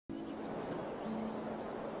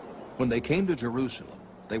When they came to Jerusalem,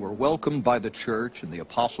 they were welcomed by the church and the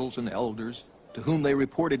apostles and elders, to whom they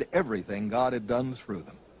reported everything God had done through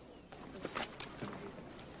them.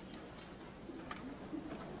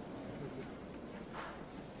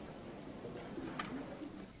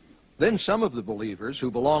 Then some of the believers who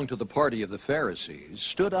belonged to the party of the Pharisees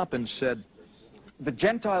stood up and said, "The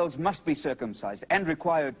Gentiles must be circumcised and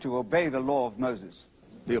required to obey the law of Moses."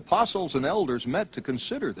 The apostles and elders met to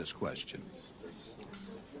consider this question.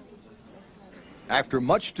 After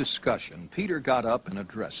much discussion, Peter got up and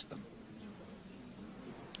addressed them.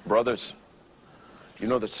 Brothers, you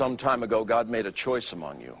know that some time ago God made a choice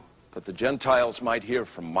among you, that the Gentiles might hear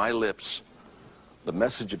from my lips the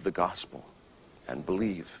message of the gospel and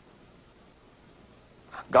believe.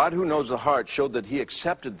 God, who knows the heart, showed that he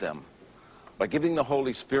accepted them by giving the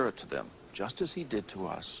Holy Spirit to them, just as he did to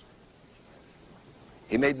us.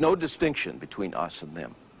 He made no distinction between us and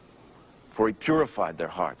them, for he purified their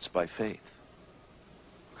hearts by faith.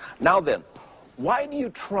 Now then, why do you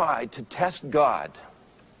try to test God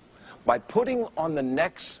by putting on the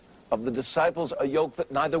necks of the disciples a yoke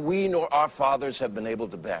that neither we nor our fathers have been able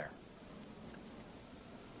to bear?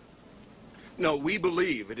 No, we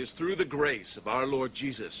believe it is through the grace of our Lord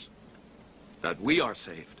Jesus that we are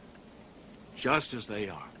saved, just as they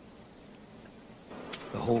are.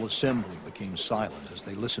 The whole assembly became silent as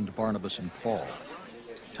they listened to Barnabas and Paul,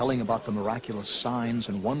 telling about the miraculous signs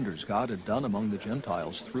and wonders God had done among the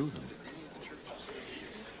Gentiles through them.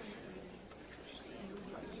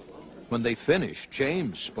 When they finished,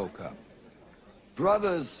 James spoke up.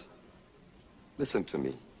 "Brothers, listen to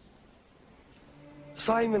me.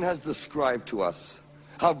 Simon has described to us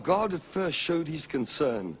how God at first showed his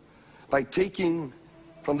concern by taking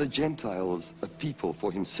from the Gentiles a people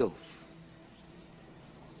for himself.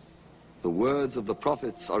 The words of the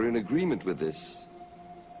prophets are in agreement with this,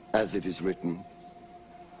 as it is written,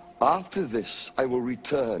 'After this I will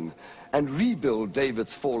return and rebuild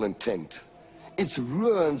David's fallen tent. Its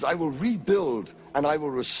ruins I will rebuild and I will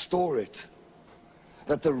restore it,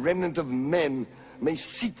 that the remnant of men may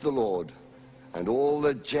seek the Lord, and all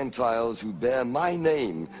the Gentiles who bear my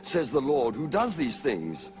name, says the Lord, who does these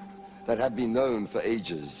things that have been known for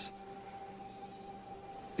ages.'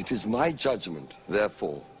 It is my judgment,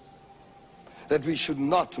 therefore, that we should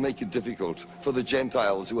not make it difficult for the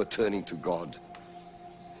Gentiles who are turning to God.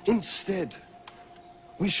 Instead,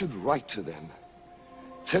 we should write to them,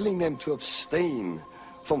 telling them to abstain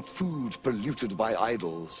from food polluted by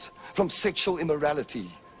idols, from sexual immorality,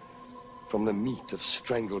 from the meat of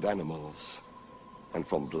strangled animals, and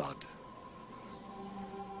from blood.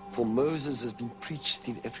 For Moses has been preached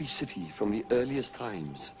in every city from the earliest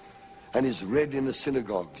times, and is read in the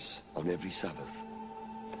synagogues on every Sabbath."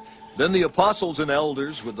 Then the apostles and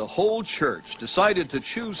elders with the whole church decided to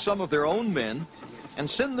choose some of their own men and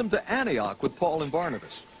send them to Antioch with Paul and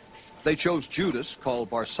Barnabas. They chose Judas, called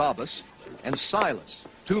Barsabbas, and Silas,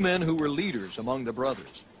 two men who were leaders among the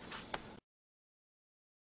brothers.